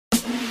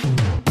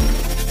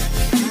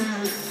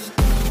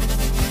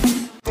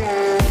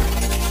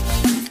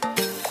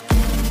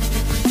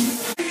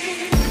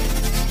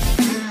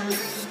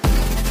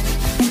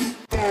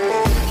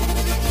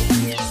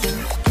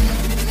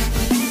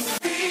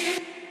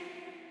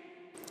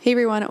Hey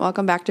everyone,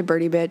 welcome back to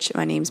Birdie Bitch.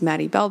 My name's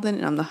Maddie Belden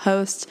and I'm the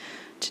host.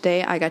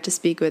 Today I got to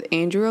speak with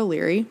Andrew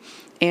O'Leary.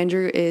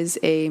 Andrew is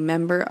a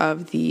member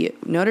of the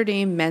Notre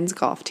Dame men's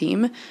golf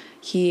team.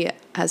 He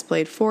has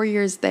played 4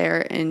 years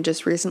there and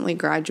just recently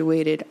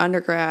graduated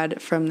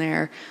undergrad from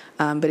there,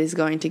 but is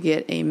going to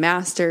get a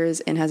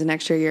master's and has an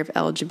extra year of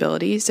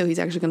eligibility, so he's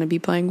actually going to be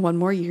playing one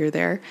more year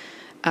there.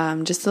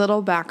 Just a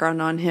little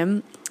background on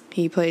him.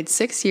 He played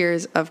 6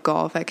 years of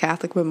golf at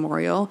Catholic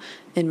Memorial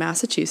in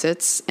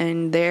Massachusetts,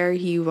 and there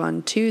he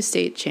won 2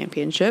 state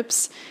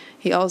championships.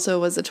 He also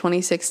was the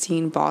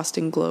 2016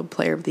 Boston Globe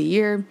Player of the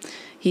Year.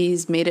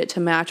 He's made it to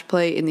match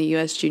play in the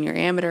U.S. Junior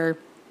Amateur.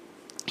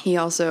 He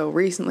also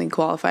recently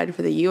qualified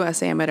for the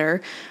U.S. Amateur,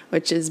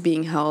 which is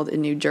being held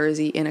in New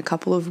Jersey in a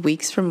couple of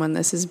weeks from when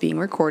this is being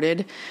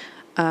recorded.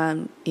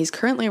 He's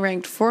currently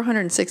ranked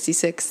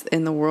 466th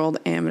in the World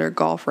Amateur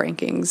Golf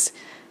Rankings,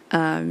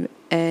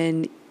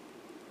 and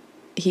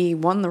he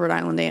won the Rhode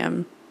Island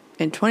Am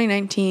in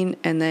 2019,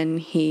 and then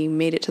he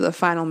made it to the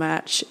final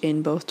match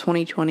in both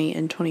 2020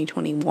 and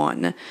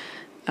 2021.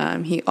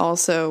 He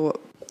also,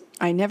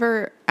 I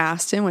never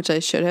asked him, which I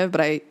should have,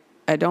 but I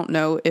don't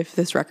know if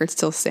this record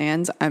still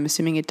stands. I'm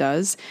assuming it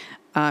does.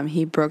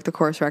 He broke the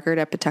course record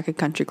at Pawtucket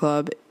Country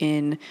Club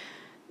in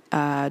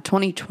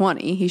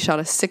 2020. He shot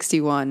a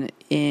 61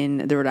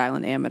 in the Rhode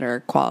Island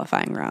Amateur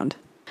qualifying round.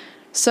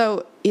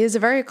 So he is a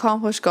very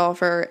accomplished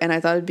golfer, and I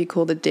thought it'd be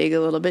cool to dig a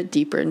little bit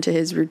deeper into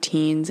his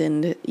routines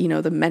and,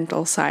 the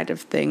mental side of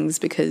things,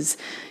 because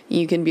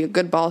you can be a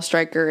good ball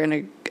striker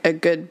and a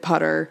good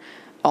putter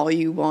all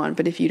you want,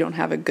 but if you don't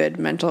have a good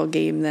mental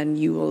game, then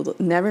you will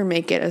never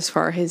make it as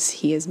far as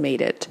he has made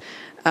it.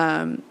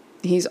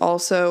 He's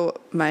also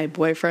my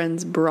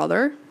boyfriend's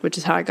brother, which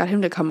is how I got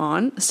him to come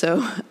on.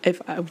 So if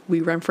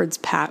we reference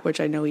Pat, which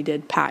I know he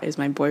did, Pat is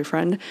my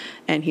boyfriend,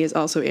 and he is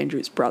also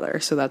Andrew's brother.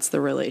 So that's the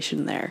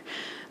relation there.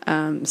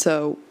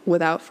 So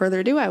without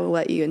further ado, I will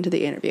let you into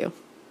the interview.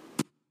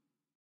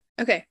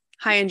 Okay.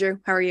 Hi, Andrew.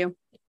 How are you?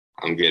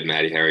 I'm good,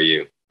 Maddie. How are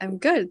you? I'm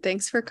good.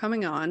 Thanks for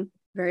coming on.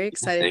 Very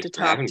excited to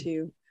talk to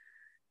you.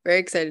 Very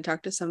excited to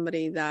talk to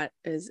somebody that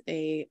is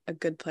a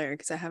good player,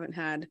 because I haven't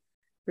had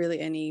really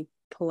any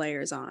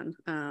players on,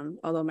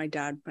 although my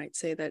dad might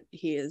say that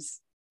he is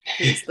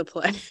the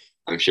play.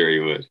 I'm sure he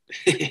would.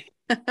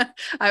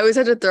 I always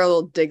have to throw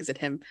little digs at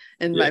him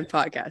in my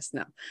podcast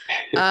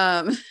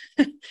now.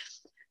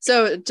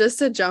 So just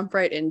to jump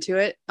right into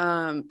it,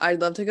 I'd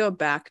love to go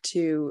back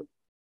to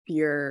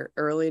your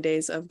early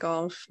days of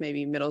golf,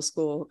 maybe middle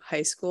school,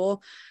 high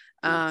school.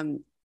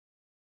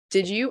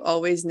 Did you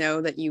always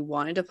know that you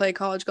wanted to play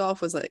college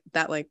golf? Was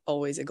that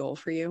always a goal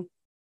for you?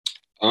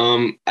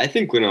 I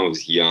think when I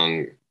was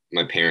young,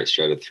 my parents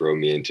tried to throw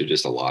me into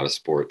just a lot of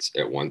sports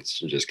at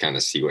once and just kind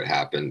of see what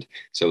happened.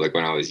 So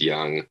when I was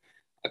young,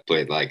 I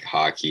played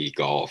hockey,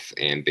 golf,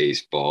 and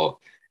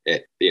baseball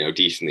at,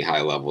 decently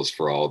high levels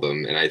for all of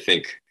them. And I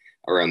think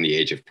around the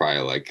age of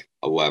probably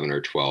 11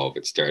 or 12,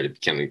 it started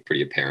becoming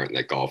pretty apparent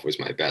that golf was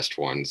my best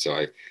one. So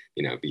I,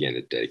 began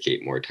to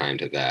dedicate more time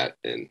to that.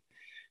 And,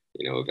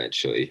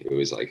 eventually it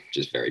was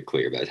just very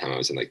clear by the time I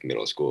was in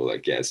middle school,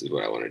 yeah, this is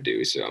what I want to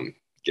do. So I'm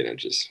going to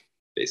just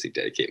basically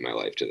dedicate my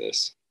life to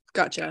this.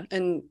 Gotcha.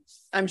 And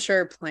I'm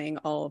sure playing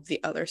all of the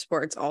other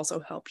sports also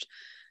helped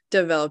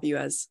develop you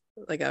as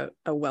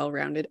a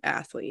well-rounded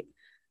athlete.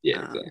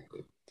 Yeah,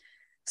 exactly.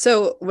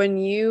 So when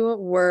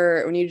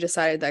you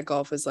decided that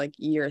golf was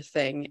your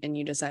thing and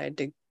you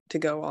decided to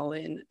go all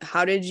in,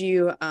 how did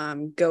you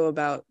go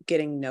about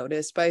getting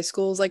noticed by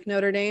schools like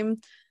Notre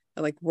Dame?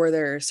 Were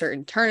there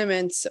certain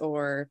tournaments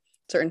or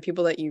certain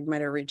people that you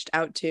might have reached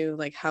out to?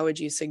 How would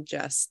you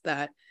suggest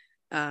that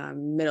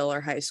middle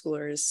or high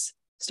schoolers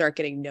start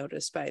getting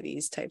noticed by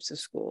these types of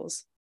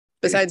schools,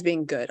 besides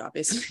being good?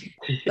 Obviously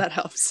that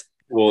helps.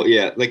 Well,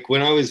 yeah,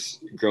 when I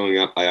was growing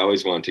up, I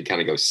always wanted to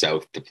kind of go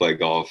south to play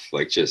golf.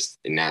 Just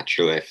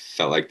naturally, I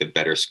felt like the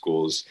better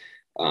schools,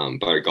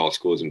 better golf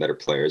schools and better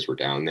players were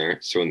down there.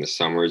 So in the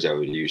summers, I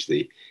would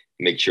usually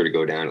make sure to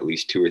go down at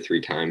least 2 or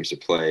 3 times to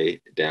play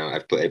down. I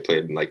played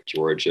in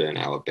Georgia and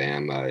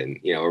Alabama, and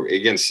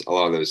against a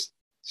lot of those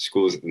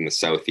schools in the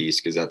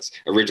Southeast, because that's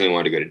originally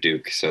wanted to go to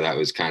Duke. So that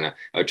was I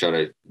would try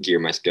to gear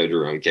my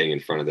schedule around getting in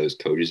front of those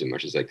coaches as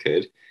much as I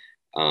could.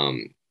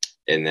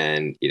 And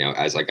then,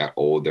 as I got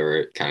older,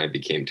 it kind of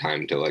became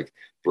time to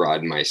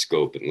broaden my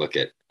scope and look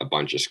at a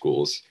bunch of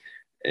schools.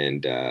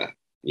 And,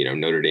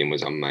 Notre Dame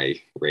was on my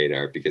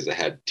radar because I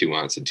had 2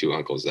 aunts and 2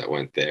 uncles that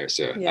went there.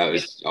 So yeah. I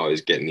was always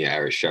getting the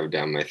Irish shoved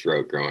down my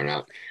throat growing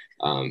up.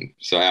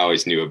 So I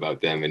always knew about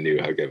them and knew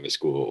how good of a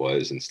school it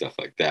was and stuff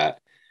like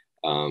that.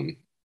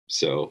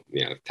 So,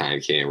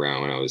 time came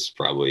around when I was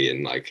probably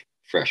in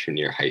freshman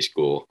year high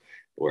school,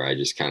 where I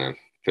just kind of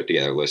put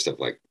together a list of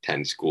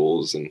 10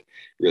 schools and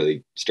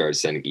really started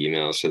sending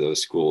emails to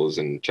those schools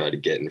and tried to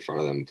get in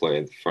front of them, play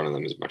in front of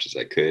them as much as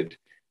I could.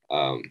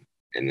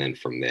 And then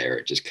from there,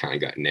 it just kind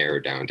of got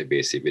narrowed down to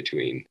basically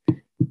between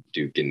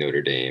Duke and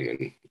Notre Dame,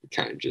 and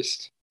kind of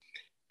just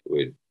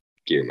would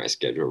gear my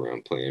schedule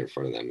around playing in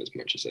front of them as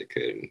much as I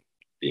could and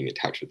being in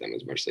touch with them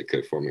as much as I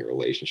could, forming a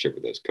relationship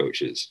with those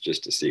coaches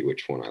just to see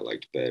which one I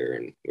liked better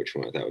and which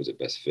one I thought was the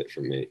best fit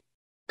for me.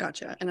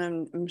 Gotcha. And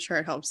I'm sure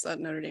it helps that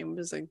Notre Dame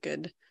was a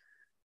good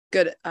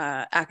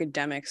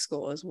academic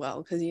school as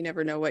well, because you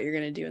never know what you're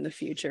going to do in the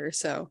future.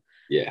 So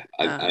yeah,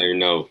 I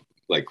know,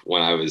 like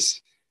when I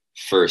was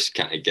first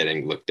kind of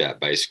getting looked at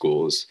by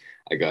schools,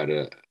 I got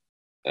a,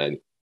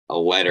 a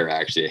letter,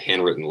 actually a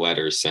handwritten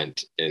letter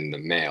sent in the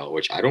mail,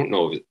 which I don't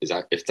know if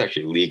it's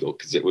actually legal,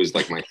 because it was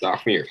like my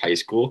sophomore year of high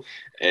school,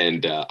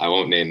 and I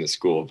won't name the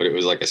school, but it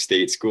was like a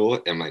state school,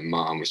 and my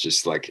mom was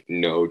just like,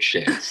 no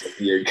chance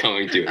you're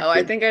going to oh,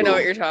 I think I know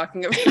what you're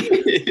talking about.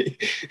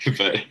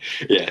 But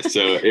yeah,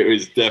 so it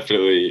was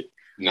definitely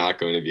not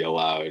going to be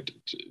allowed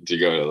to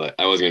go to, like,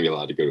 I wasn't going to be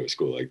allowed to go to a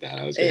school like that.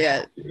 I was going to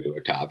have to go to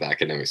a top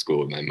academic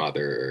school with my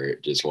mother, or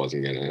it just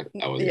wasn't gonna.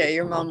 I wasn't. Yeah,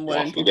 your mom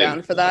wouldn't be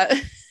down for that.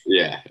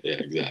 Yeah,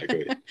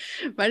 exactly.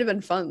 Might have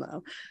been fun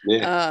though.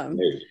 Yeah.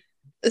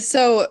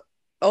 So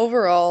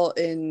overall,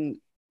 in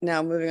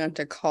now moving on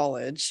to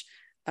college,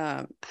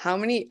 how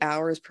many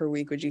hours per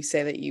week would you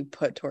say that you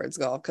put towards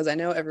golf? Because I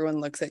know everyone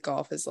looks at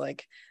golf as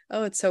like,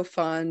 oh, it's so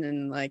fun,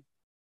 and like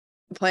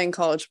playing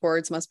college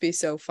sports must be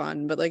so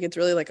fun, but like it's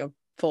really like a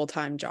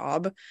full-time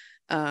job,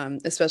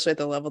 especially at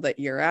the level that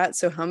you're at.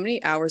 So how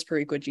many hours per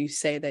week would you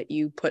say that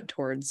you put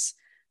towards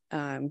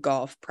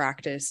golf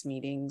practice,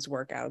 meetings,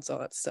 workouts, all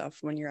that stuff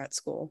when you're at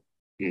school?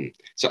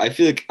 So I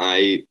feel like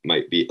I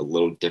might be a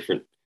little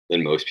different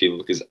than most people,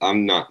 because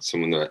I'm not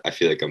someone that I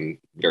feel like I'm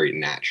very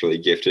naturally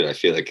gifted. I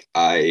feel like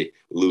I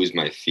lose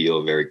my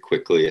feel very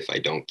quickly if I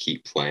don't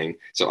keep playing.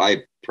 So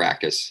I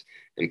practice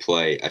and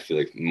play, I feel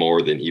like,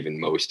 more than even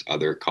most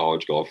other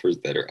college golfers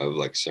that are of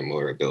like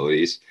similar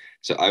abilities.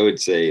 So I would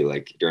say,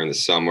 like, during the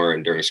summer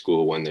and during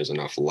school when there's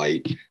enough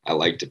light, I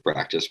like to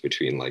practice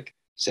between like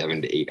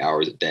 7 to 8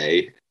 hours a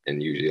day,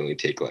 and usually only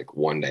take like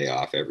one day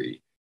off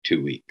every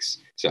 2 weeks.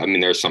 So I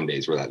mean, there are some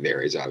days where that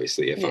varies.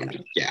 Obviously, if I'm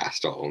just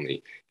gassed, I'll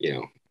only,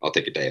 I'll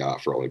take a day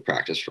off or only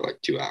practice for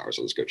like 2 hours.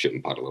 I'll just go chip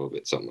and putt a little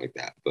bit, something like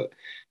that. But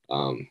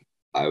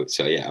I would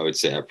say,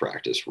 I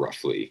practice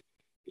roughly,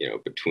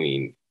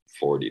 between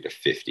 40 to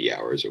 50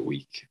 hours a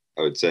week,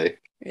 I would say.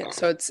 Yeah,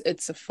 so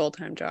it's a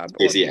full-time job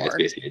or yeah, more. it's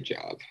basically a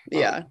job.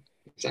 Yeah.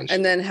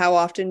 And then how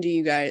often are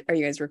you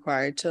guys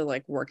required to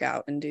like work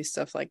out and do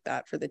stuff like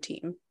that for the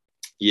team?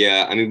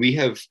 Yeah, I mean, we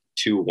have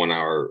 2 1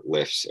 hour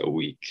lifts a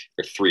week,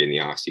 or 3 in the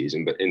off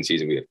season, but in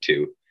season we have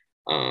 2.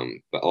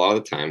 But a lot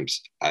of the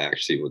times I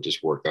actually will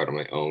just work out on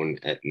my own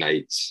at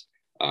nights.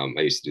 I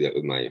used to do that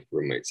with my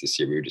roommates this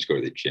year. We would just go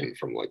to the gym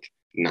from like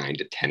 9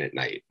 to 10 at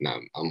night, and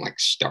I'm like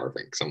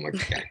starving because I'm like,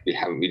 okay,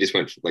 we just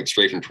went like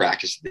straight from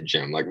practice to the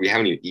gym. Like, we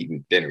haven't even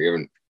eaten dinner, we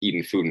haven't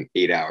eaten food in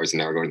 8 hours, and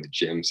now we're going to the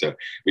gym. So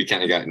we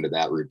kind of got into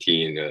that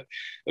routine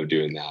of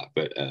doing that.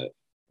 But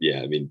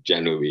yeah, I mean,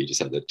 generally we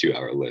just have the 2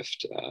 hour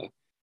lift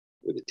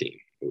with the team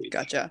a week.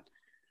 Gotcha.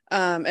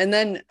 And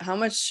then how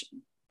much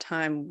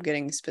time,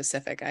 getting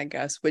specific, I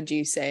guess, would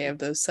you say of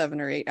those 7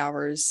 or 8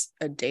 hours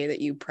a day that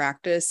you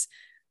practice,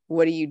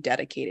 what do you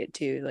dedicate it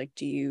to? Like,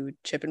 do you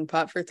chip and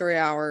putt for 3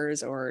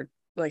 hours, or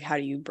like, how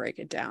do you break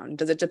it down?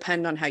 Does it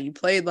depend on how you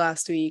played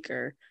last week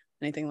or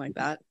anything like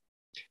that?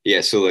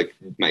 Yeah, so like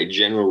my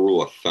general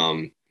rule of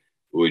thumb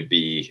would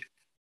be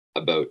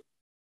about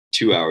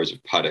 2 hours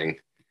of putting,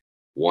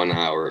 1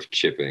 hour of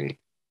chipping,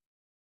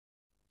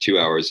 2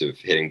 hours of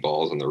hitting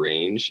balls on the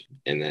range,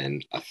 and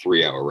then a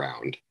 3 hour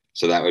round.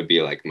 So that would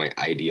be like my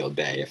ideal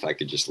day if I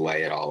could just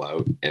lay it all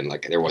out, and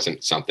like there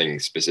wasn't something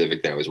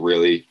specific that I was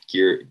really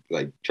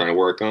like trying to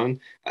work on.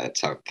 That's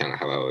how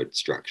I would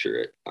structure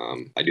it.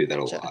 I do that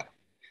a lot.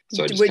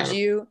 So would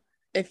you,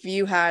 if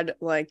you had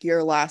like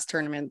your last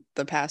tournament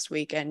the past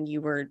week and you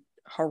were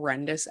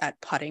horrendous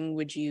at putting,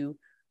 would you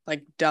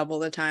like double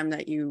the time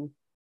that you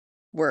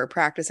were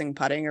practicing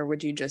putting, or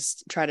would you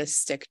just try to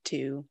stick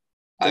to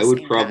I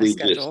would probably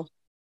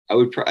I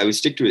would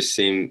stick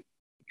to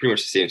pretty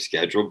much the same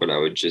schedule, but I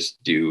would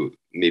just do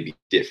maybe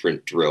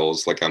different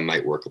drills. Like, I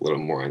might work a little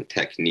more on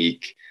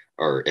technique,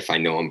 or if I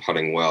know I'm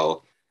putting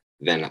well,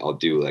 then I'll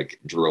do like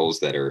drills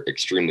that are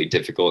extremely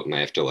difficult and I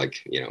have to,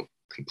 like,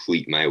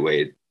 complete my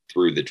way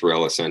through the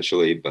drill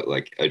essentially, but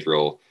like a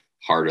drill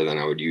harder than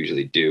I would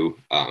usually do.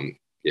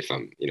 If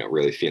I'm,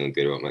 really feeling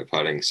good about my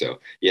putting. So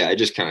yeah, I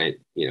just kind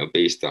of,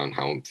 based on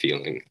how I'm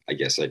feeling, I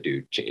guess I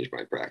do change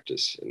my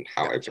practice and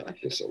how I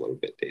practice a little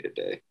bit day to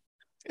day.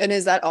 And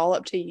is that all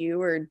up to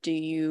you, or do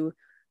you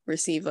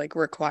receive like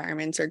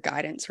requirements or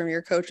guidance from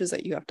your coaches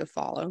that you have to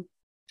follow?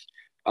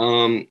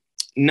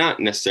 Not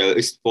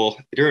necessarily. Well,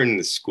 during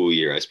the school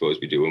year, I suppose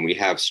we do. When we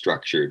have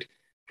structured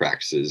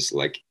practices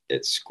like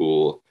at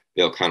school,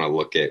 they'll kind of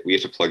we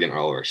have to plug in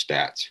all of our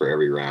stats for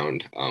every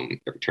round,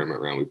 every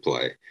tournament round we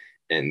play,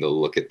 and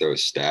they'll look at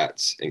those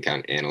stats and kind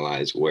of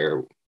analyze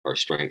where our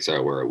strengths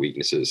are, where our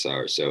weaknesses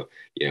are. So,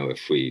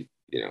 if we,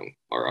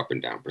 our up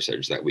and down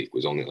percentage that week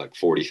was only like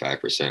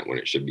 45% when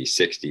it should be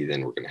 60,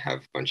 then we're going to have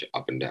a bunch of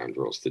up and down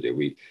drills to do.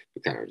 We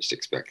kind of just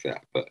expect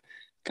that. But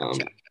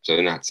so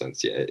in that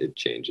sense, yeah, it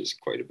changes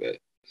quite a bit.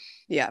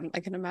 Yeah, I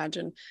can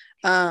imagine.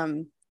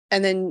 And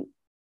then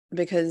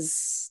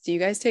because do you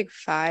guys take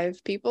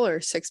 5 people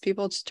or 6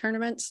 people to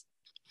tournaments?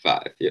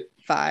 5, yep.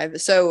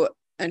 5. So,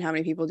 and how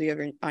many people do you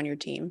have on your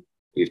team?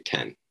 We have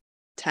 10.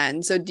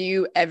 10. So do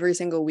you every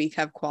single week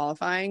have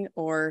qualifying,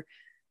 or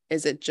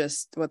is it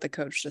just what the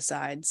coach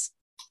decides?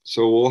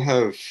 So we'll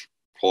have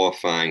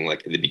qualifying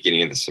like at the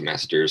beginning of the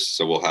semesters.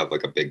 So we'll have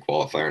like a big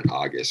qualifier in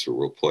August where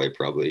we'll play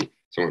probably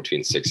somewhere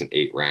between 6 and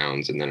 8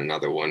 rounds, and then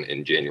another one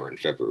in January and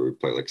February we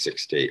play like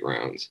 6 to 8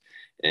 rounds.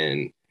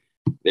 And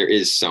there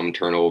is some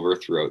turnover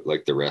throughout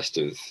like the rest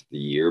of the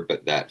year,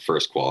 but that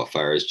first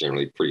qualifier is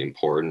generally pretty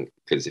important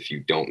because if you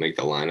don't make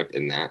the lineup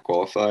in that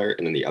qualifier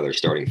and then the other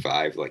starting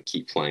 5 like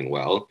keep playing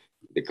well,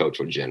 the coach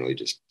will generally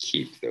just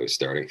keep those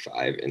starting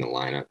 5 in the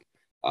lineup.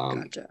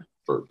 Gotcha.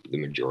 For the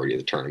majority of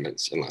the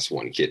tournaments, unless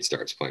one kid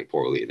starts playing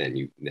poorly, then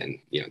you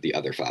know the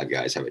other 5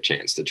 guys have a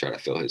chance to try to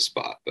fill his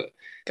spot. But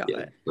Got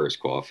it.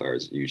 First qualifier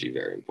is usually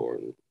very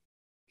important.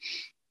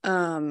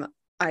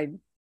 I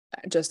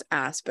just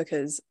asked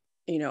because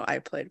I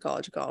played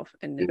college golf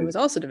and it was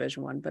also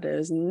Division I, but it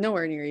is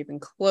nowhere near even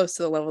close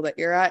to the level that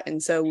you're at,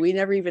 and so we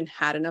never even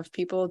had enough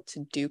people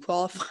to do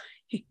qualifying.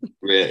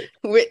 Really?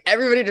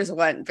 Everybody just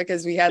went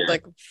because we had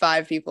like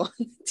 5 people on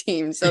the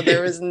team, so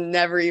there was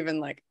never even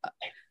like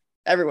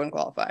everyone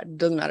qualified.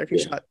 Doesn't matter if you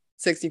shot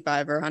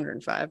 65 or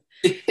 105.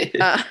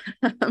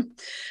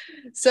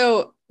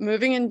 So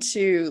moving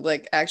into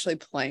like actually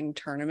playing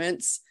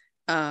tournaments,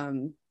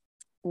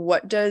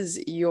 what does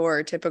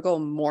your typical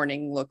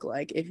morning look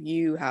like if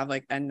you have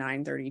like a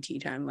 9:30 tee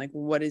time? Like,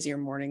 what does your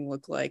morning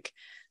look like?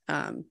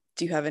 Do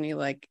you have any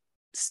like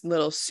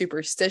little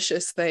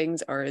superstitious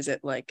things, or is it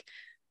like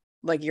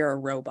you're a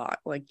robot,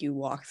 like you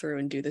walk through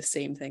and do the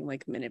same thing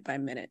like minute by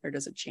minute, or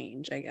does it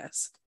change, I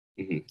guess?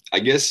 I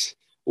guess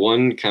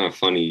one kind of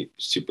funny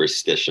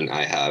superstition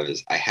I have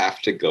is I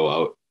have to go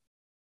out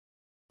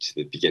to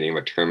the beginning of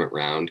a tournament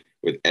round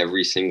with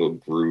every single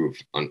groove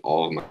on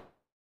all of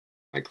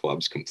my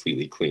clubs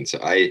completely clean. So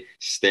I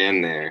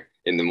stand there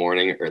in the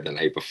morning or the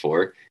night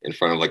before in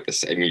front of like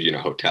I'm usually in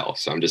a hotel.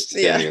 So I'm just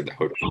standing at the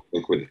hotel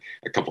like, with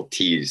a couple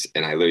tees,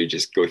 and I literally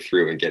just go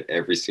through and get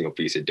every single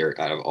piece of dirt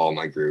out of all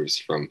my grooves,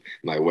 from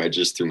my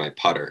wedges through my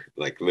putter,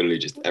 like literally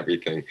just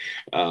everything.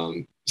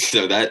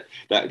 So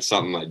that's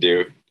something I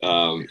do.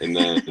 And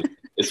then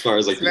as far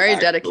as like very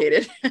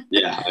dedicated.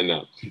 Yeah, I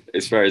know.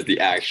 As far as the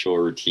actual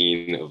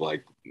routine of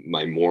like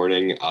my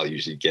morning, I'll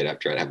usually get up,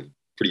 try to have a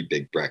pretty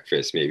big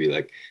breakfast, maybe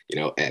like,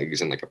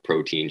 eggs and like a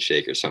protein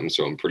shake or something.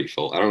 So I'm pretty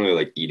full. I don't really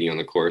like eating on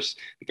the course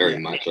very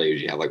much. I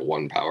usually have like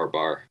 1 power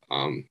bar.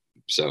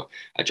 So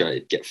I try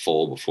to get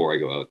full before I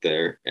go out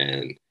there,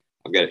 and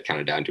I've got it kind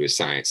of down to a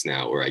science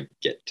now where I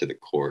get to the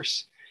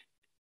course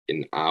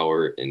an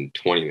hour and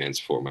 20 minutes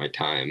for my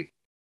time,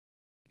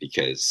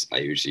 because I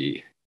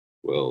usually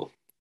will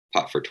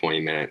putt for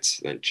 20 minutes,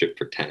 then chip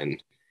for 10.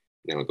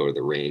 Then I'll go to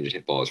the range and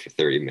hit balls for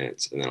 30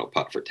 minutes, and then I'll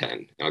putt for 10.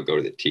 And I'll go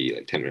to the tee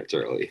like 10 minutes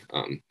early.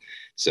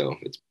 So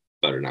it's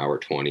about an hour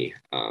 20.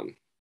 And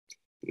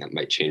that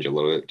might change a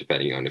little bit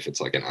depending on if it's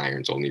like an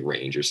irons only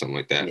range or something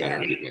like that. I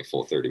don't need my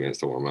full 30 minutes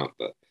to warm up,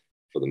 but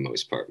for the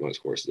most part,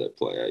 most courses I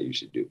play, I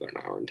usually do about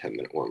an hour and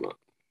 10-minute warm up.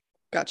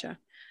 Gotcha.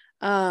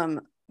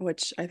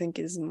 Which I think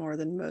is more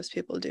than most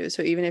people do.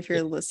 So even if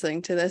you're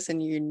listening to this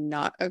and you're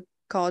not a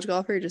college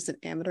golfer, you're just an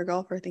amateur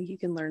golfer, I think you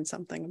can learn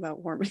something about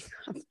warming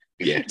up.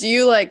 Yeah. Do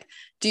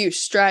you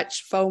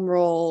stretch, foam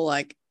roll?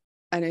 Like,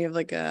 I know you have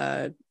like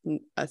a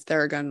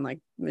Theragun like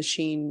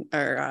machine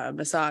or a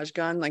massage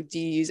gun. Like, do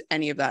you use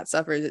any of that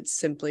stuff, or is it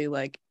simply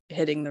like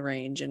hitting the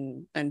range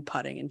and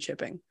putting and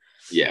chipping?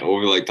 Yeah,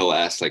 over like the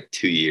last like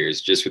 2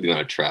 years, just with the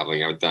amount of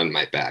traveling I've done,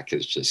 my back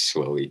has just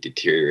slowly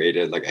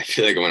deteriorated. Like I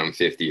feel like when I'm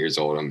 50 years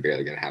old, I'm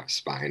barely gonna have a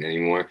spine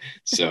anymore.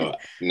 So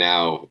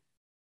now,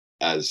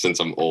 since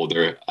I'm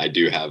older, I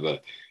do have a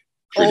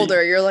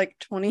older. You're like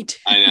 22.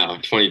 I know,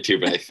 I'm 22,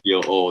 but I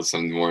feel old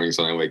some mornings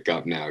when I wake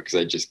up now because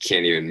I just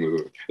can't even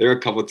move. There were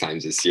a couple of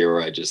times this year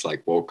where I just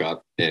like woke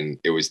up and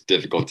it was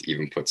difficult to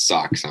even put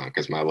socks on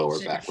because my lower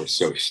back was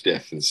so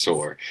stiff and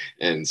sore.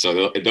 And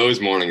so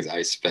those mornings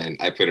I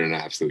put in an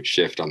absolute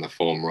shift on the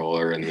foam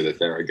roller and with a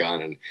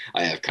Theragun, and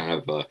I have kind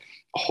of a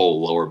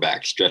whole lower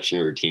back stretching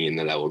routine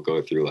that I will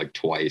go through like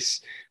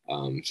twice.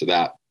 So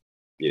that,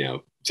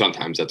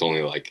 sometimes that's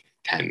only like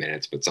 10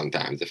 minutes, but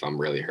sometimes if I'm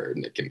really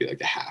hurting, it can be like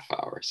a half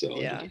hour. So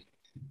yeah,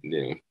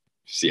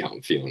 see how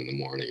I'm feeling in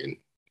the morning and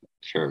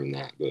determine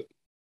that. But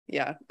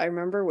yeah, I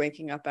remember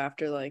waking up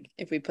after like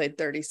if we played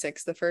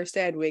 36 the first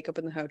day, I'd wake up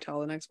in the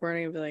hotel the next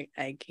morning and be like,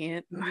 I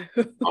can't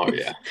move. Oh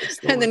yeah.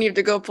 And then you have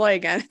to go play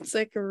again. It's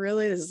like,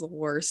 really, this is the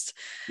worst.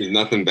 There's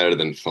nothing better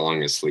than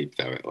falling asleep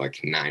though at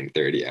like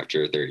 9:30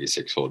 after a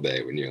 36 whole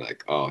day when you're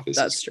like, oh, That's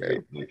is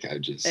true. Like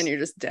and you're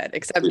just dead.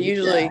 Except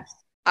usually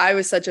I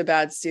was such a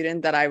bad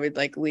student that I would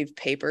like leave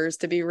papers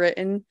to be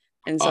written.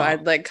 And so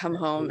I'd like come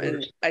home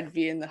and I'd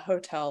be in the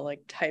hotel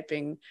like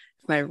typing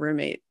with my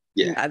roommate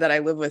that I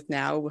live with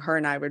now. Her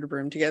and I would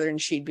room together,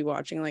 and she'd be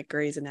watching like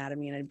Grey's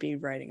Anatomy and I'd be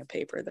writing a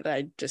paper that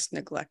I just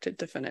neglected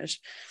to finish.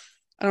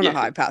 I don't know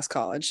how I passed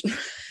college.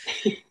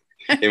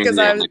 Because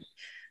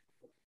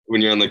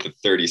when you're on like the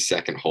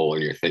 32nd hole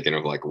and you're thinking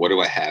of like, what do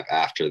I have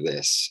after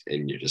this?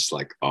 And you're just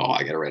like, oh,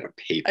 I got to write a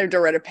paper. I have to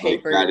write a Like,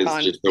 paper. that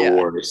is just the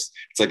worst.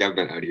 It's like I've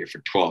been out here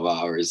for 12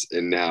 hours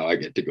and now I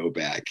get to go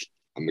back.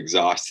 I'm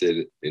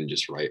exhausted and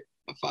just write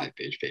a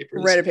 5-page paper.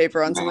 Write a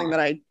paper on something that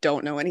I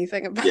don't know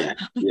anything about.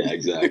 Yeah,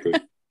 exactly.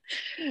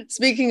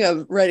 Speaking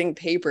of writing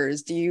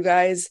papers, do you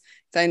guys,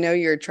 I know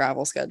your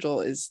travel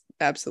schedule is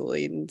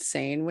absolutely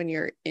insane when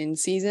you're in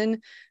season.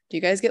 Do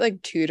you guys get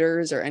like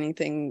tutors or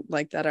anything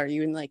like that? Are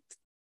you in like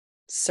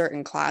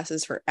certain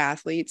classes for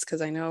athletes?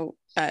 Because I know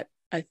I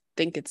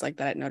think it's like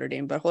that at Notre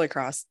Dame, but Holy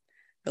Cross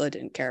really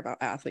didn't care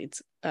about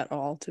athletes at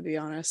all, to be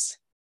honest.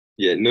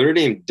 Yeah, Notre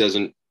Dame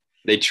doesn't.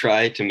 They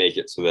try to make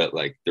it so that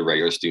like the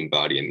regular student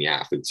body and the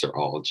athletes are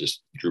all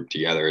just grouped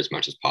together as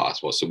much as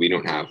possible. So we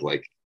don't have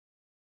like,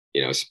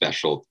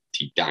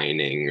 specialty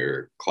dining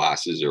or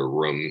classes or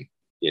room,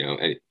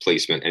 any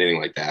placement, anything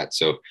like that.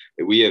 So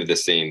we have the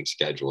same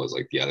schedule as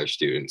like the other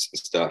students and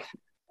stuff.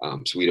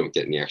 So we don't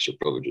get any extra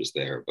privileges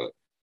there. But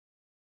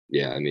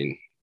yeah, I mean,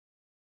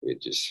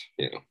 it just,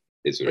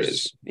 is what it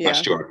is.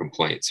 Much to our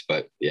complaints,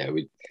 but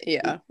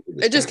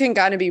it just can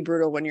kind of be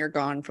brutal when you're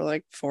gone for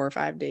like 4 or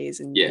 5 days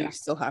and you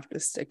still have to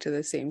stick to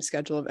the same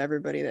schedule of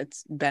everybody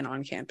that's been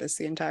on campus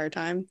the entire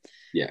time.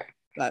 Yeah,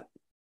 but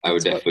I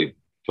would definitely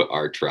put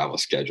our travel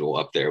schedule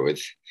up there with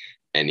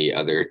any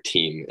other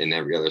team in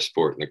every other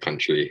sport in the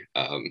country,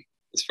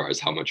 as far as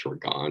how much we're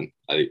gone.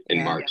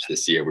 In March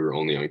this year, we were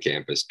only on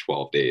campus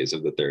 12 days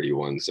of the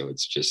 31, so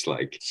it's just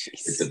like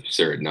it's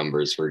absurd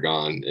numbers we're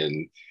gone.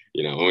 And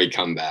when we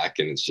come back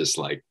and it's just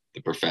like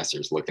the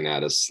professor's looking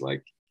at us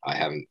like, I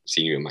haven't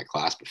seen you in my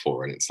class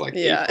before, and it's like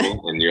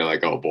April, and you're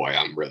like, oh boy,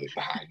 I'm really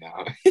behind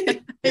now.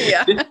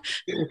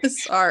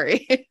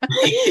 Sorry.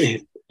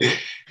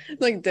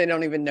 Like they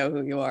don't even know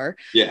who you are.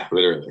 Yeah,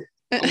 literally.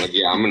 I'm like,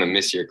 I'm gonna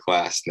miss your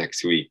class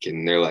next week,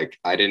 and they're like,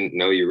 I didn't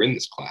know you were in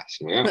this class.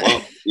 I'm like, oh,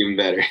 well, even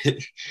better.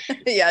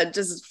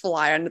 Just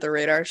fly under the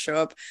radar, show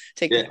up,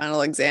 take the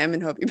final exam,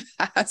 and hope you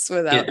pass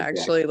without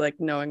actually like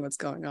knowing what's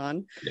going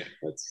on. Yeah,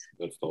 that's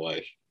the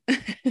life.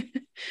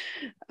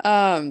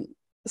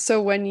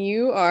 So when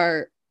you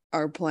are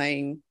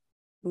playing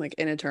like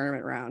in a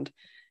tournament round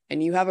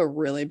and you have a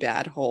really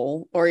bad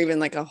hole or even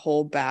like a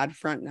whole bad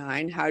front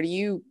nine, how do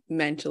you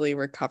mentally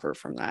recover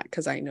from that?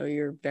 Because I know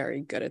you're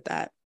very good at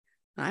that.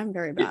 I'm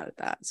very bad at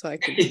that, so I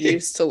could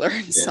use to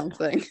learn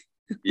something.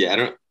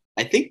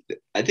 I think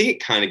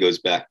it kind of goes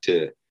back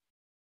to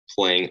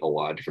playing a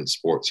lot of different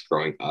sports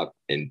growing up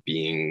and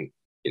being,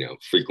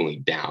 frequently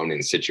down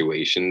in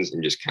situations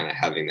and just kind of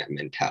having that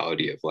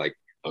mentality of like,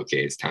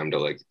 okay, it's time to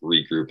like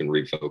regroup and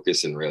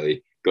refocus and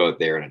really go out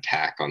there and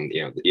attack on,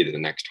 either the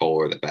next hole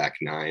or the back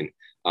nine.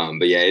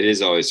 But yeah, it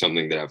is always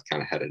something that I've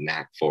kind of had a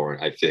knack for.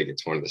 And I feel like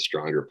it's one of the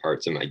stronger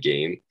parts of my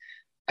game.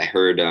 I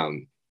heard,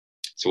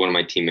 so one of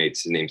my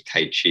teammates, his name's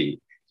Tai Chi. He's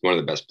one of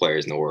the best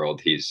players in the world.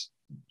 He's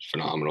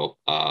phenomenal.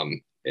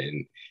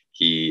 And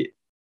he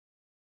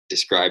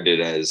described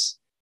it as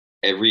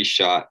every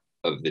shot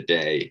of the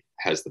day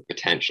has the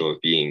potential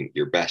of being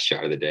your best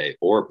shot of the day,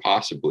 or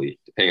possibly,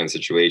 depending on the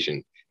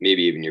situation,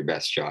 maybe even your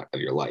best shot of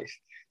your life.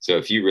 So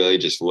if you really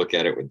just look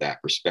at it with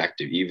that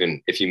perspective,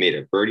 even if you made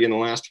a birdie in the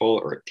last hole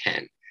or a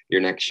 10,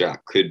 your next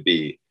shot could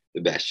be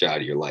the best shot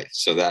of your life.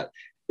 So that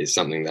is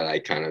something that I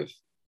kind of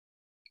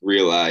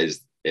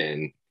realized.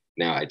 And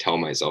now I tell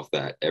myself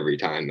that every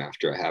time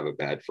after I have a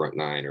bad front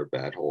nine or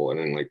bad hole,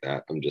 anything like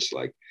that, I'm just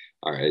like,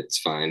 all right, it's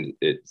fine.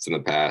 It's in the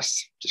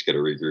past. Just got to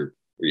regroup,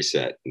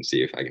 reset, and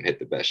see if I can hit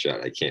the best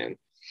shot I can.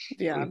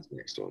 Yeah.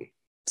 Next one.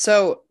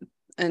 So,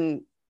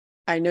 and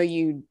I know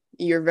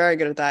you're very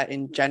good at that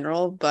in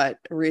general, but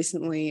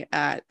recently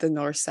at the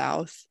North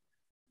South,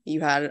 you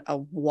had a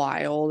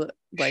wild,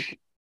 like,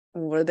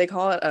 what do they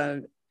call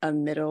it? A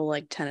middle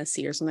like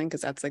Tennessee or something,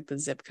 because that's like the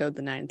zip code,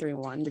 the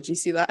 931. Did you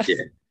see that? Yeah,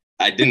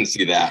 I didn't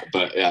see that,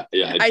 but yeah.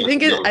 I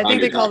think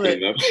they called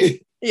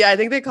it. Yeah, I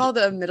think they called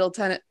it a Middle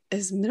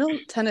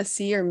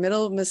Tennessee or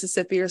Middle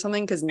Mississippi or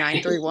something, because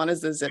 931 is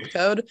the zip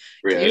code.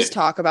 Really? Can you just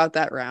talk about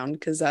that round?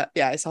 Because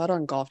I saw it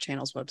on Golf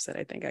Channel's website.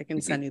 I think I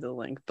can send you the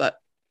link, but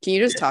can you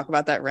just talk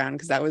about that round?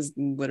 Because that was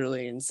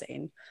literally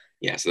insane.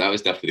 Yeah, so that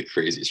was definitely the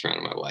craziest round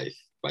of my life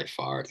by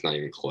far. It's not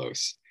even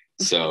close.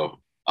 So,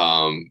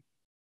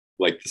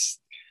 like this,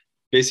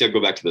 basically,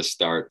 I'll go back to the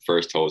start.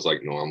 First hole was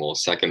like normal.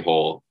 Second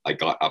hole, I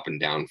got up and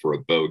down for a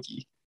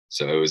bogey.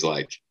 So it was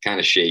like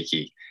kind of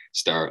shaky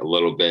start a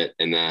little bit.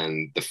 And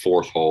then the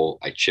fourth hole,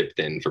 I chipped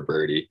in for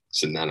birdie.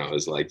 So then I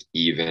was like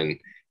even.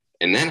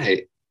 And then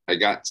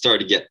I started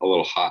to get a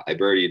little hot. I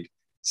birdied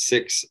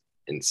 6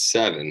 and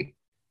 7.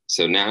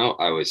 So now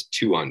I was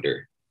 2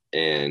 under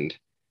and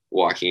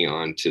walking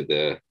on to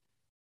the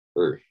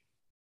earth.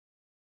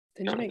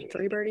 Did you make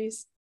 3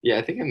 birdies? Yeah,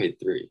 I think I made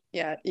 3.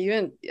 Yeah,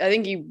 I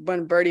think you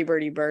went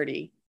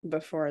birdie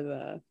before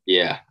the.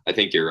 Yeah, I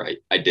think you're right.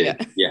 I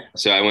did. Yeah.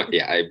 So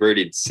I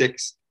birdied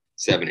 6,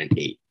 7, and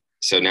 8.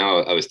 So now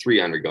I was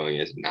 3 under going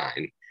as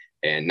 9.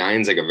 And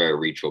 9's like a very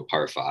reachable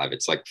par 5.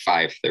 It's like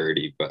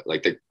 530, but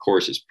like the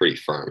course is pretty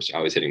firm. So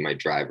I was hitting my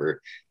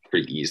driver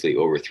pretty easily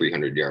over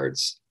 300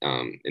 yards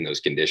in those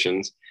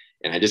conditions.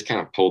 and I just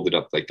kind of pulled it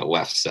up like the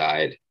left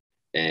side.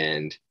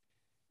 And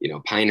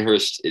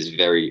Pinehurst is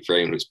for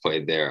anyone who's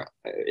played there,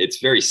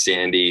 it's very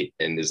sandy,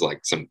 and there's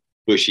like some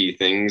bushy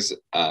things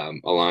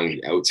along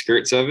the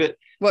outskirts of it.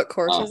 What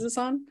course is this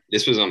on?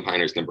 This was on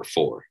Pinehurst number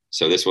 4.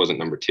 So this wasn't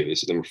number 2.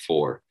 This is number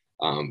 4.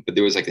 But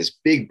there was like this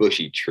big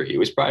bushy tree. It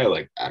was probably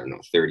like, I don't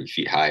know, 30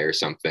 feet high or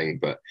something.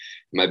 But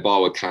my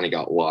ball would kind of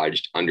got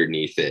lodged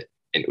underneath it.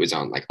 And it was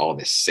on like all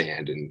this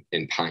sand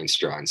and pine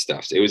straw and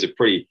stuff. So it was a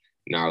pretty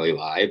gnarly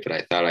lie, but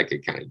I thought I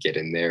could kind of get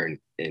in there and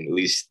at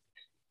least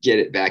get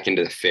it back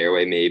into the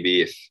fairway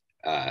maybe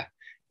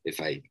if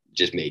I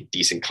just made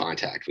decent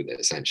contact with it,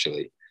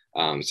 essentially.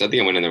 So I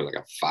think I went in there with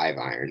like a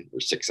 5-iron or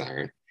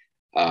 6-iron.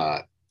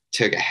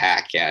 Took a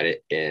hack at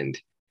it, and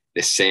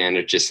the sand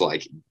just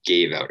like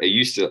gave out. I'm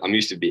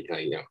used to be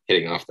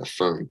hitting off the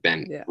firm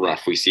bent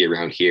rough we see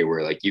around here,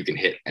 where like you can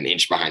hit an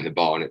inch behind the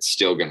ball and it's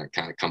still gonna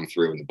kind of come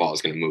through and the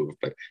ball's gonna move.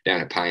 But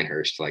down at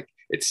Pinehurst, like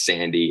it's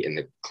sandy and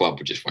the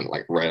club just went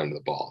like right under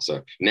the ball.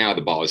 So now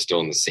the ball is still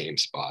in the same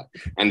spot.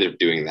 I ended up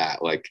doing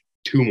that like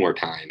 2 more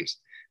times.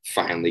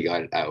 Finally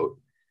got it out,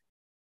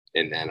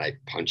 and then I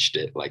punched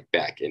it like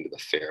back into the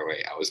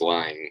fairway. I was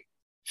lying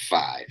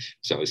 5,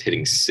 so I was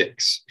hitting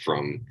 6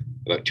 from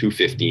about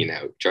 215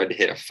 out. Tried to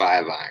hit a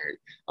 5-iron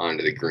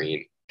onto the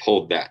green,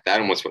 pulled that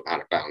almost went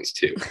out of bounds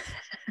too.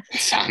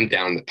 So I'm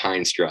down the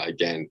pine straw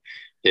again,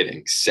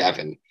 hitting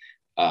 7.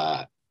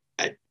 I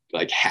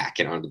like hack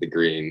it onto the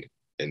green,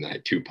 and then I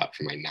 2-putt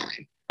for my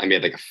 9. I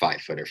made like a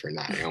 5-footer for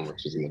 9. I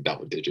almost was in the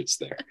double digits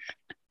there.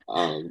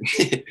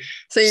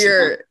 So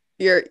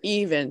you're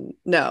even.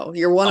 No,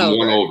 you're one I'm over.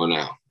 1 over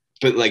now.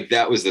 But like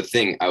that was the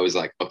thing. I was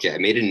like, okay, I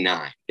made a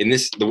 9. And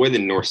the way the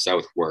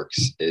north-south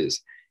works is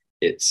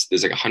there's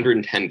like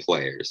 110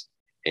 players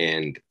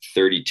and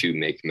 32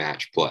 make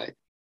match play.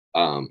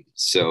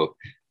 So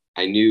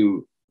I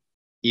knew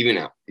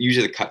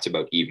usually the cut's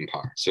about even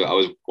par. So I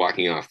was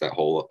walking off that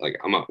hole like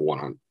I'm up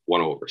 1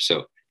 over. So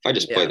if I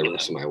just play the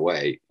rest of my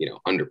way,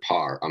 under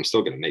par, I'm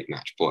still gonna make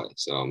match play.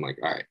 So I'm like,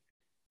 all right.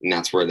 And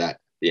that's where that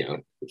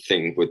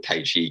thing with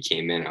Tai Chi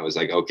came in. I was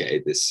like,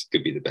 okay, this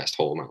could be the best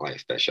hole of my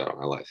life, best shot of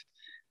my life.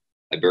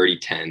 I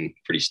birdied 10,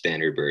 pretty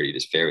standard birdie,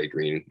 just fairway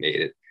green, made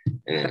it.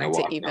 And then I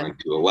walked on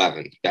to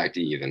 11, back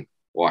to even.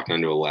 Walked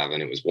on to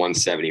 11. It was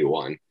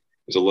 171. It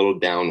was a little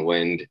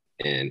downwind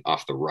and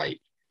off the right.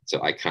 So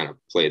I kind of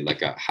played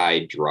like a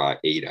high draw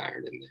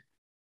 8-iron in there.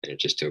 And it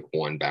just took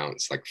 1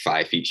 bounce, like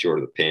 5 feet short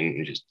of the pin,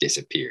 and just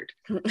disappeared.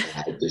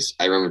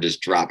 I remember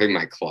just dropping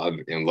my club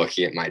and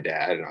looking at my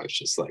dad, and I was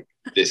just like,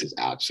 this is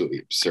absolutely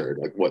absurd.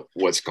 Like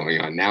what's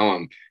going on? Now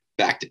I'm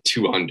back to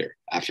 2 under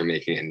after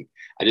making it. And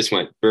I just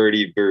went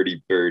birdie,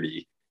 birdie,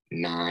 birdie,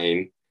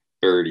 9,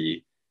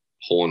 birdie,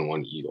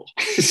 hole-in-one eagle.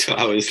 So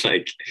I was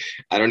like,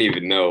 I don't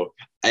even know.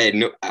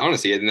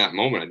 Honestly, in that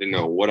moment, I didn't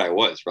know what I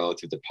was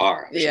relative to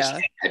par.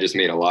 I just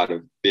made a lot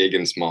of big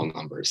and small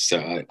numbers.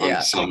 So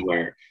I'm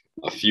somewhere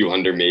a few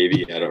under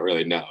maybe. I don't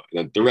really know. And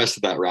then the rest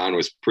of that round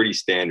was pretty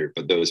standard,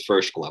 but those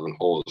first 11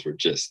 holes were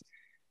just,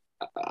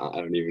 I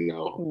don't even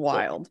know.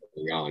 Wild.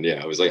 On.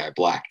 Yeah, it was like I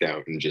blacked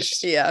out and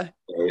just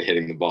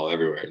hitting the ball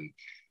everywhere.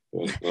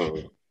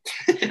 And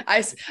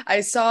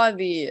I saw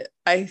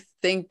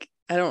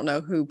I don't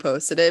know who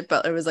posted it,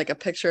 but it was like a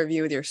picture of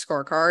you with your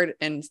scorecard,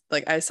 and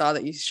like I saw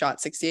that you shot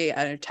 68,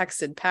 and I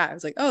texted Pat. I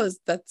was like, oh,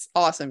 that's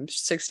awesome,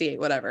 68,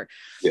 whatever.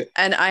 Yeah.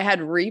 And I had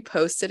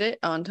reposted it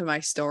onto my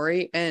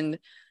story, and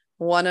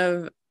one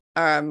of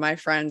my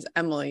friends,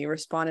 Emily,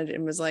 responded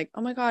and was like,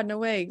 oh my God, no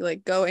way,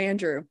 like go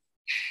Andrew.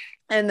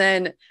 And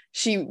then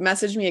she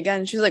messaged me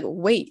again. She was like,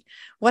 wait,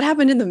 what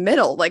happened in the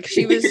middle? Like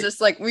she was just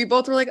like, we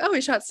both were like, oh,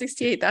 we shot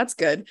 68. That's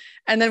good.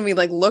 And then we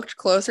like looked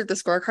closer at the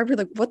scorecard. We're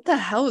like, what the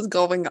hell is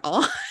going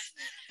on?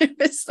 It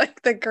was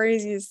like the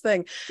craziest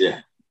thing.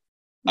 Yeah.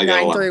 I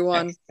got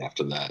 931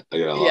 after that. I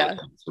got a lot of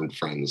from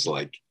friends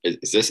like,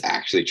 is this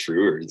actually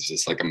true, or is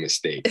this like a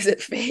mistake? Is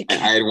it fake?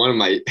 And I had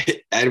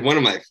one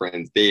of my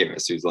friends,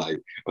 Davis, who's like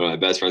one of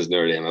my best friends in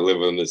Notre Dame. I live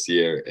with him this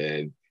year,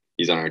 and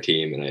he's on our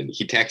team. And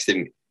he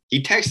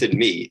texted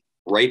me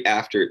right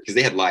after, because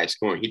they had live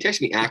scoring. He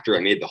texted me after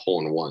I made the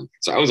hole-in-one.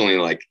 So I was only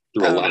like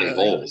through 11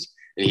 holes.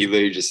 And he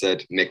literally just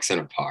said, mix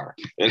and a par.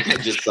 And I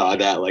just saw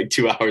that like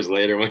 2 hours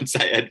later once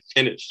I had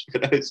finished.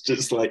 But I was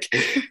just like,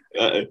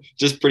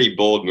 just pretty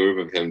bold move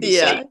of him to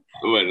say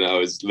when I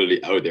was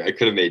literally out there. I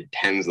could have made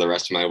 10s the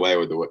rest of my way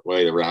with the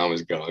way the round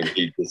was going.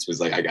 He just was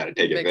like, I got to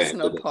take advantage.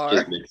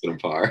 Just mixing a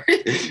par.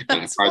 And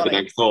I parred the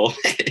next hole.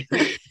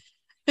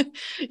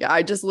 Yeah,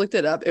 I just looked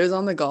it up. It was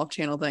on the Golf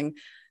Channel thing.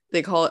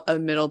 They call it a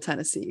Middle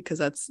Tennessee because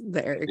that's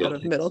the area code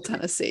of Middle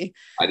Tennessee.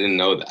 I didn't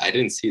know that. I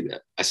didn't see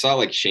that. I saw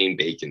like Shane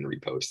Bacon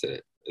reposted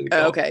it.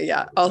 Okay,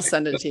 yeah. I'll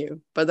send it to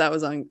you. But that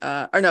was on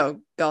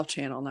Golf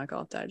Channel, not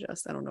Golf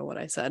Digest. I don't know what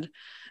I said.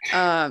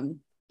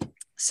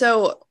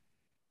 So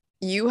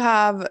you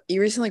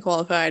recently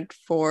qualified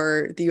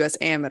for the US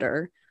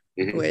Amateur,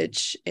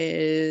 which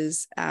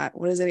is at,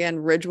 what is it again?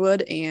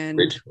 Ridgewood.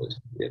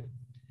 Yeah.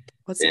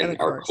 What's the other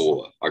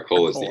course?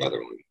 Arcola is the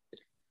other one.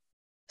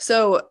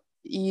 So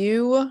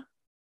you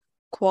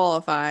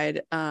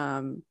qualified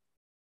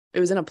it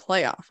was in a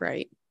playoff,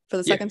 right? For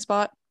the Yeah. second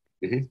spot.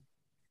 Hmm.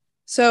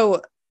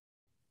 So,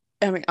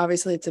 I mean,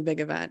 obviously it's a big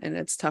event and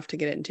it's tough to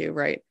get into,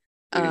 right?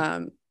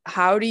 Hmm.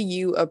 How do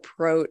you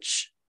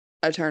approach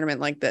a tournament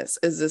like this?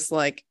 Is this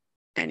like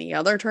any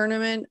other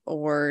tournament,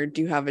 or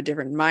do you have a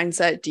different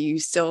mindset? Do you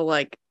still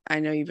like, I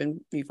know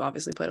you've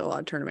obviously played a lot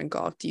of tournament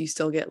golf. Do you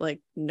still get like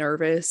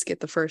nervous, get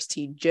the first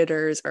tee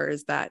jitters, or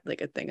is that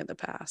like a thing in the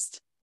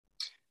past?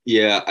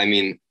 Yeah, I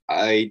mean,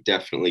 I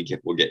definitely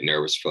will get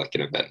nervous for like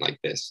an event like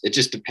this. It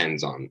just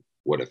depends on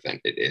what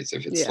event it is.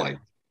 If it's Yeah. like,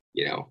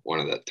 one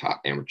of the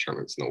top amateur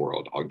tournaments in the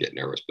world, I'll get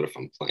nervous. But if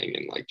I'm playing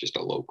in like just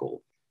a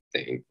local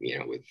thing,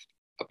 with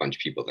a bunch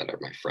of people that are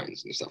my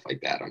friends and stuff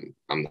like that,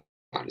 I'm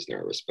not as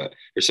nervous. But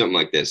for something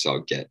like this,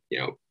 I'll get,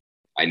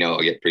 I know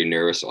I'll get pretty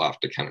nervous. I'll have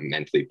to kind of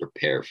mentally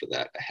prepare for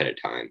that ahead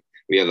of time.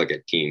 We have like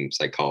a team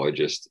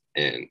psychologist,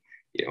 and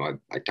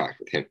I talk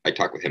with him. I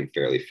talk with him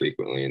fairly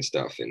frequently and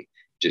stuff, and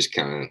just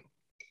kind of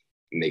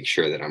make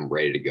sure that I'm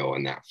ready to go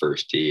on that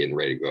first tee and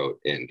ready to go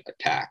and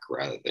attack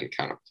rather than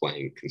kind of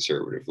playing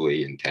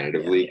conservatively and Yeah.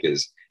 tentatively.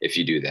 Because if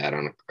you do that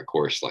on a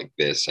course like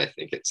this, I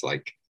think it's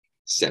like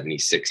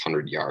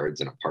 7,600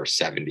 yards and a par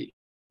 70.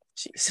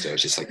 Jeez. So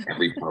it's just like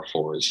every par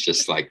four is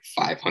just like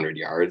 500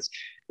 yards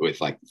with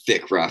like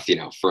thick, rough,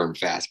 firm,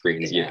 fast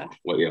greens, Yeah.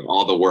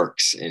 all the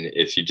works. And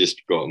if you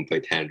just go out and play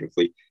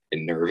tentatively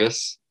and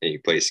nervous and you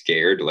play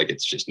scared, like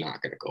it's just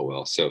not going to go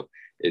well. So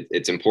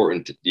it's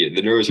important to,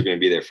 the nerves are going to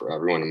be there for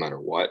everyone no matter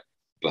what,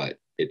 but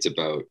it's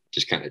about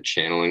just kind of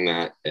channeling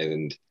that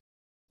and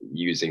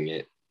using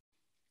it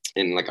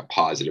in like a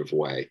positive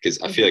way.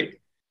 Cause I feel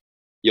like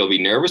you'll be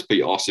nervous, but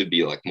you'll also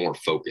be like more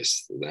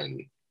focused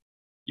than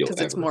you'll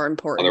Because it's ever more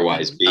important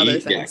otherwise than other be.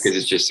 Yeah. things. Cause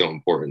it's just so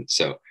important.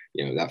 So,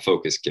 that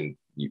focus can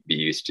be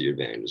used to your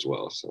advantage as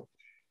well. So.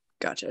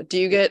 Gotcha. Do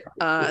you get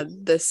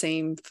the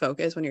same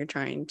focus when you're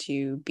trying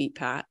to beat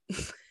Pat?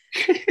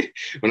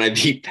 When I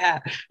beat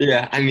Pat,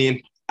 yeah. I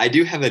mean, I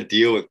do have a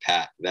deal with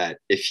Pat that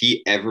if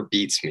he ever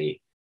beats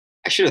me,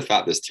 I should have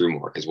thought this through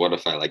more, because what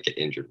if I like get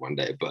injured one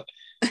day? But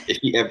if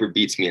he ever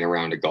beats me in a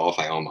round of golf,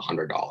 I owe him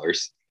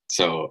 $100.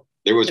 So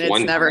there was And it's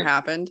one never time,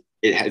 happened.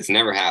 it has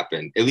never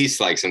happened, at least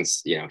like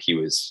since, he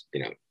was,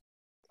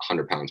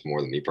 100 pounds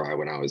more than me probably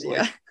when I was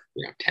like,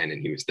 Yeah. 10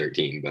 and he was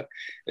 13, but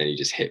then he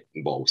just hit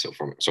the ball so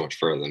much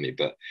further than me.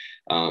 But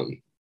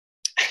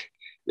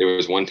there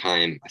was one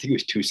time, I think it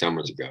was 2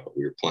 summers ago,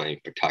 we were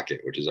playing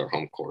Pawtucket, which is our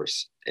home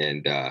course.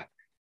 And I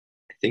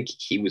think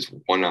he was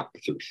one up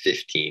through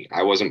 15.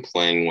 I wasn't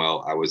playing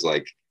well. I was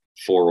like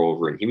 4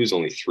 over and he was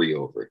only 3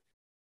 over.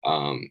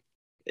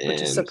 Which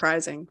is And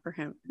surprising for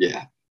him.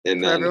 yeah. And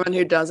For then everyone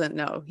who doesn't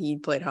know, he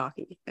played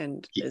hockey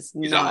and is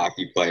he's a not.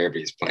 hockey player, but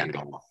he's playing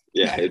golf.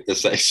 Yeah, it's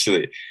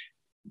essentially,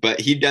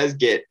 but he does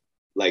get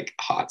like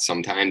hot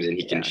sometimes and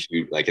he can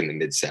shoot like in the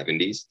mid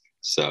 70s.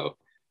 So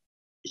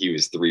he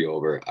was 3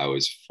 over, I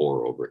was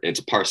 4 over. And it's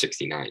a par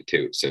 69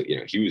 too. So,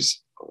 he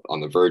was on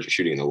the verge of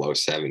shooting in the low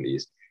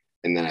 70s.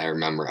 And then I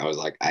remember I was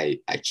like, I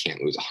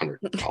can't lose $100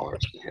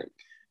 to him.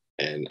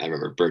 And I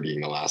remember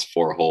birdieing the last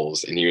 4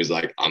 holes, and he was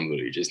like, "I'm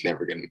literally just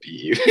never gonna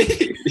beat you,"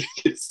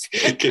 because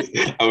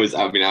I was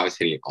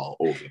hitting it all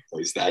over the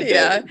place that day.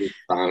 I just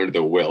found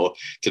the will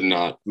to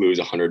not lose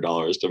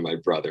 $100 to my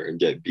brother and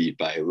get beat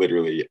by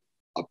literally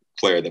a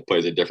player that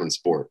plays a different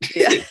sport.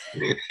 Yeah,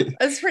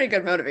 that's pretty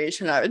good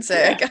motivation, I would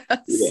say. Yeah. I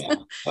guess. Yeah,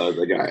 I was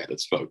like, all right,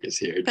 let's focus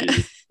here.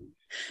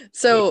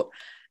 So,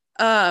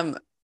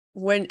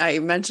 when I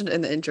mentioned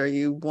in the intro,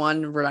 you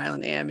won Rhode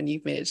Island Am and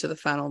you've made it to the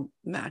final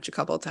match a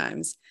couple of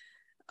times,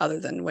 other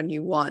than when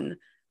you won.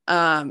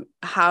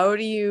 How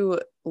do you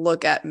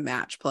look at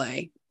match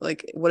play?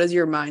 Like, what is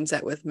your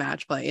mindset with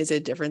match play? Is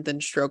it different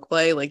than stroke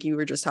play? Like you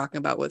were just talking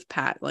about with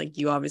Pat, like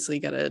you obviously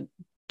got to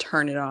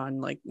turn it on.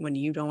 Like when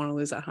you don't want to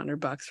lose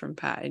 $100 from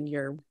Pat and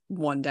you're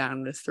 1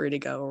 down with 3 to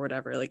go or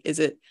whatever. Like, is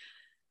it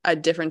a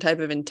different type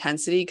of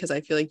intensity? Because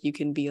I feel like you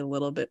can be a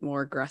little bit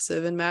more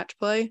aggressive in match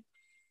play.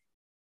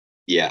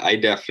 Yeah, I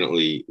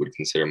definitely would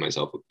consider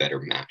myself a better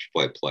match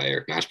play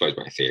player. Match play is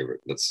my favorite.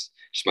 That's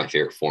just my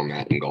favorite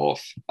format in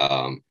golf.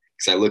 Because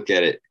I look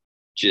at it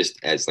just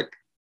as like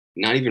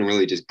not even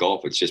really just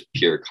golf. It's just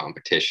pure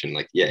competition.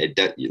 Like, yeah,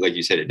 like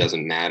you said, it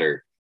doesn't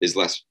matter. There's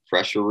less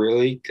pressure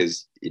really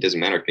because it doesn't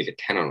matter if you make a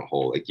 10 on a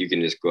hole. Like you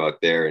can just go out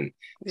there and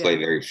play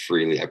very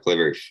freely. I play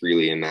very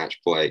freely in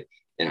match play.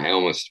 And I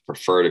almost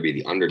prefer to be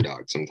the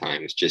underdog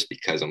sometimes just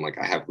because I'm like,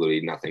 I have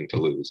literally nothing to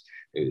lose.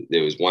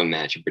 There was one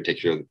match in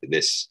particular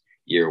this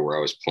year where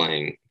I was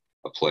playing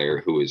a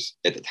player who was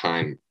at the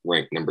time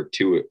ranked number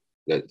 2,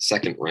 the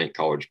second ranked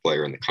college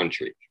player in the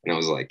country. And I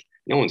was like,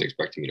 no one's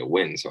expecting me to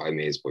win. So I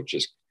may as well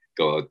just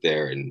go out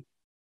there and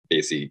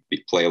basically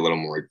play a little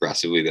more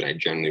aggressively than I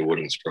generally would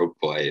in stroke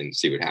play and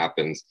see what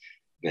happens.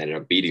 And I ended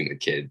up beating the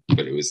kid.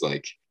 But it was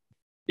like,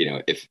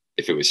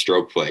 if it was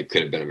stroke play, it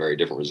could have been a very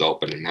different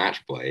result. But in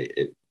match play,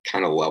 it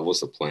kind of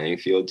levels the playing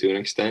field to an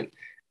extent.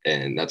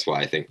 And that's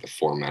why I think the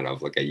format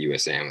of like a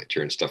US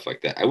Amateur and stuff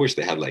like that, I wish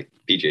they had like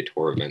PGA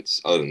Tour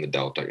events other than the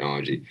Dell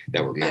technology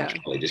that were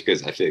match play, just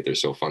because I feel like they're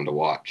so fun to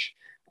watch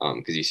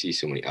because you see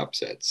so many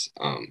upsets.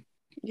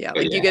 Yeah,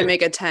 But like you yeah, could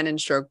make a 10 in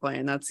stroke play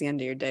and that's the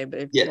end of your day.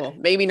 But yeah, well,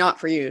 maybe not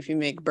for you if you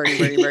make birdie,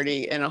 birdie,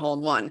 birdie in a hole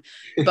in one.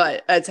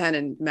 But a 10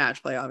 in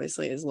match play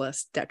obviously is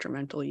less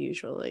detrimental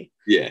usually.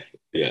 yeah,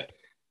 yeah.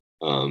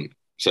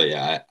 So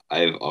yeah,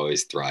 I've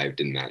always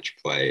thrived in match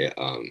play.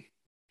 And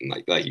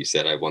like you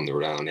said, I won the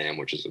Rhode Island Am,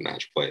 which is a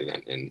match play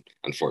event, and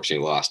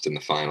unfortunately lost in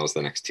the finals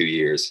the next 2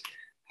 years.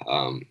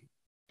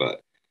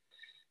 But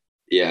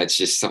yeah, it's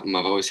just something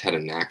I've always had a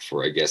knack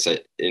for, I guess.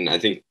 And I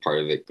think part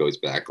of it goes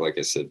back, like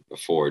I said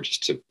before,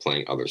 just to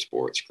playing other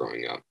sports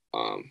growing up.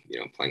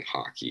 Playing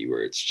hockey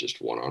where it's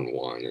just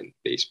one-on-one, and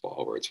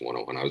baseball where it's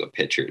one-on-one. I was a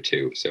pitcher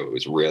too, so it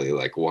was really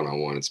like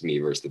one-on-one. It's me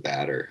versus the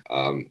batter.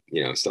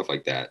 Stuff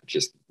like that.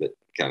 Just that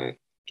kind of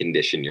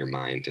condition your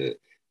mind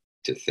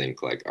to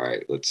think like, all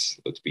right, let's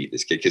beat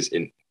this kid.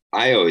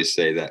 I always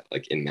say that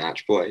like in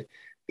match play,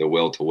 the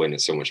will to win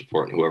is so much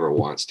important. Whoever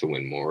wants to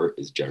win more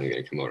is generally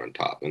going to come out on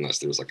top, unless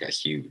there's like a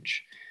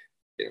huge,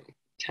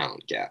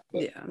 talent gap.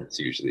 But Yeah. it's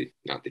usually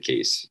not the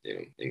case,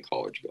 in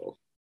college golf.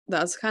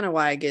 That's kind of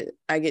why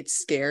I get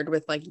scared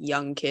with like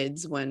young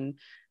kids when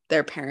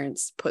their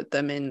parents put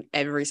them in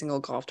every single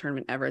golf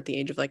tournament ever at the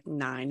age of like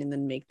 9 and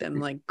then make them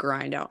like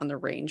grind out on the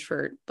range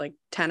for like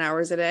 10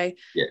 hours a day.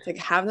 Yeah. It's like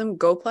have them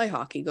go play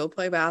hockey, go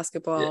play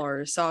basketball Yeah.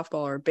 or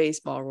softball or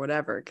baseball or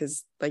whatever.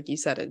 Cause like you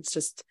said, it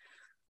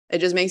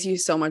just makes you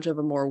so much of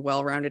a more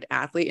well-rounded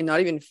athlete, and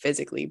not even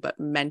physically, but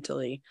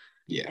mentally.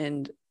 Yeah.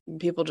 And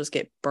people just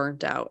get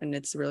burnt out, and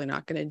it's really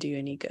not going to do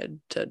any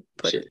good to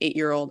put Sure. an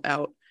 8-year-old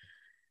out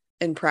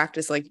and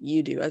practice like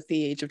you do at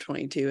the age of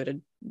 22 at a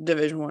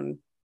Division I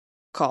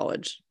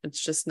college.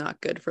 It's just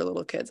not good for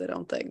little kids, I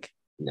don't think.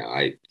 No,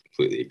 I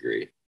completely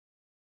agree.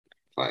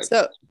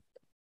 So,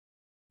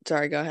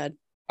 sorry, go ahead.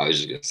 I was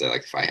just gonna say,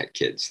 like, if I had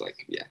kids,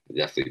 like, yeah, I'd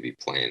definitely be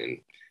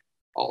playing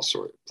all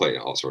sorts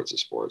of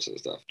sports and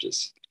stuff.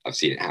 Just I've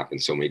seen it happen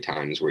so many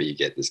times where you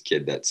get this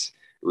kid that's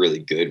really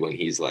good when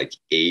he's like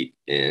 8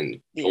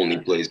 and only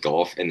plays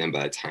golf, and then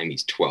by the time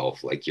he's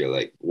 12, like you're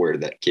like, where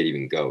did that kid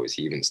even go? Is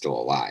he even still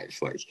alive?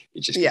 Like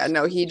he just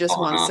he just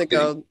wants to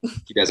go.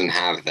 He doesn't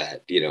have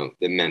that, the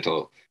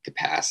mental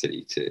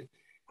capacity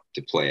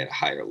to play at a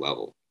higher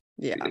level.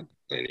 Yeah,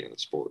 play any other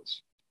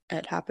sports.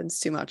 It happens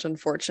too much,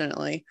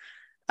 unfortunately.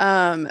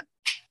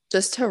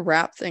 Just to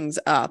wrap things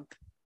up,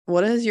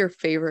 what is your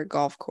favorite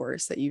golf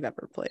course that you've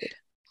ever played?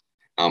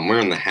 I'm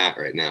wearing the hat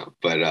right now,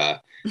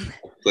 but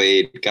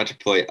got to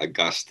play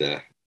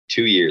Augusta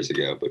 2 years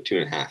ago, about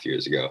 2.5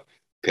 years ago,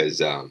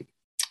 because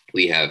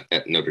we have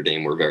at Notre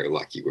Dame, we're very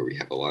lucky where we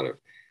have a lot of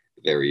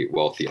very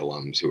wealthy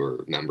alums who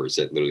are members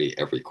at literally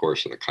every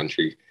course in the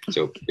country.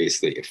 So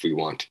basically, if we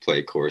want to play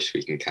a course,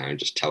 we can kind of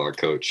just tell our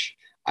coach,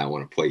 I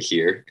want to play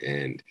here.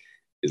 And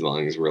as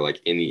long as we're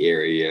like in the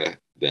area,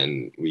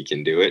 then we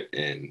can do it.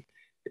 And,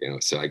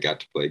 so I got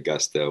to play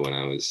Augusta when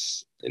I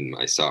was in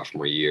my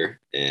sophomore year.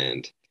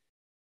 And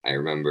I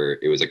remember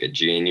it was like a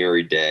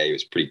January day. It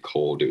was pretty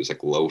cold. It was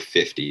like low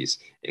 50s.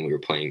 And we were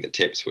playing the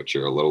tips, which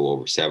are a little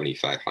over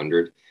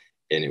 7,500.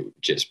 And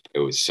it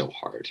was so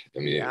hard. I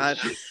mean,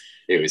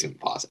 it was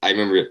impossible. I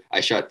remember I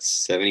shot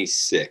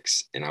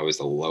 76 and I was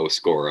the low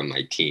scorer on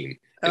my team.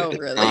 And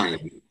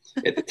really?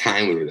 At the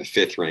time, we were the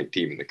 5th ranked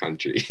team in the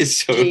country.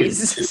 So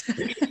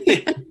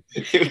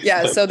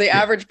so the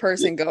average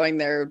person going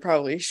there would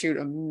probably shoot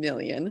a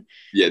million.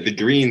 Yeah, the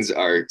greens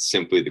are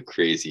simply the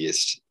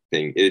craziest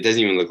thing. It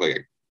doesn't even look like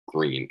a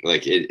green.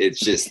 Like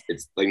it's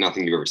like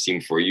nothing you've ever seen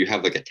before. You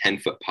have like a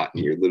 10-foot putt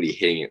and you're literally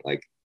hitting it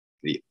like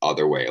the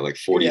other way, like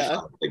 45,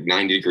 like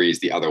 90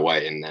 degrees the other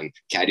way. And then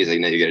caddy's like,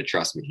 no, you got to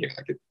trust me here.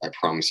 Like, I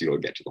promise you it'll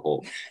get to the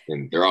hole.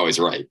 And they're always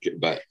right.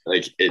 But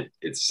like,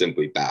 it's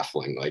simply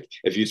baffling. Like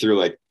if you threw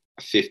like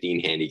a 15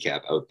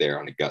 handicap out there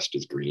on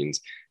Augusta's greens,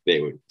 they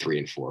would 3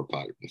 and 4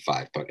 putt and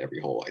 5 putt every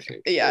hole, I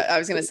think. Yeah. I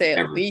was going to say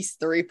at least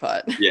 3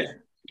 putt. Yeah.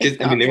 Because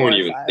I mean, they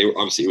were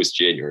obviously, it was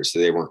January, so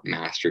they weren't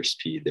master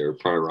speed. They were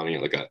probably running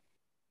at like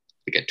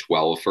a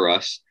 12 for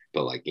us.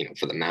 But like,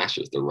 for the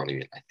Masters, they're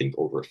running it, I think,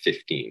 over a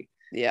 15.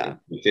 Yeah.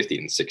 15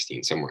 and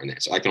 16, somewhere in there.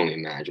 So I can only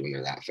imagine when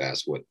they're that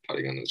fast, what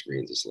putting on those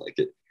greens is like.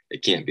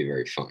 It can't be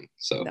very fun.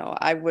 So no,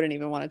 I wouldn't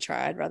even want to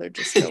try. I'd rather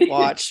just go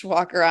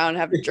walk around,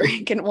 have a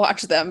drink, and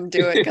watch them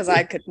do it, because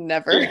I could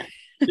never.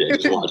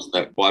 Just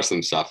watch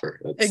them suffer.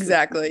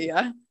 Exactly.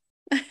 Yeah.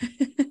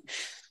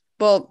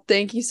 Well,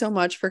 thank you so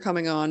much for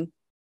coming on.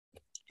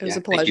 It was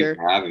a pleasure. Thank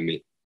you for having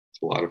me.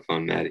 It's a lot of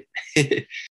fun, Maddie.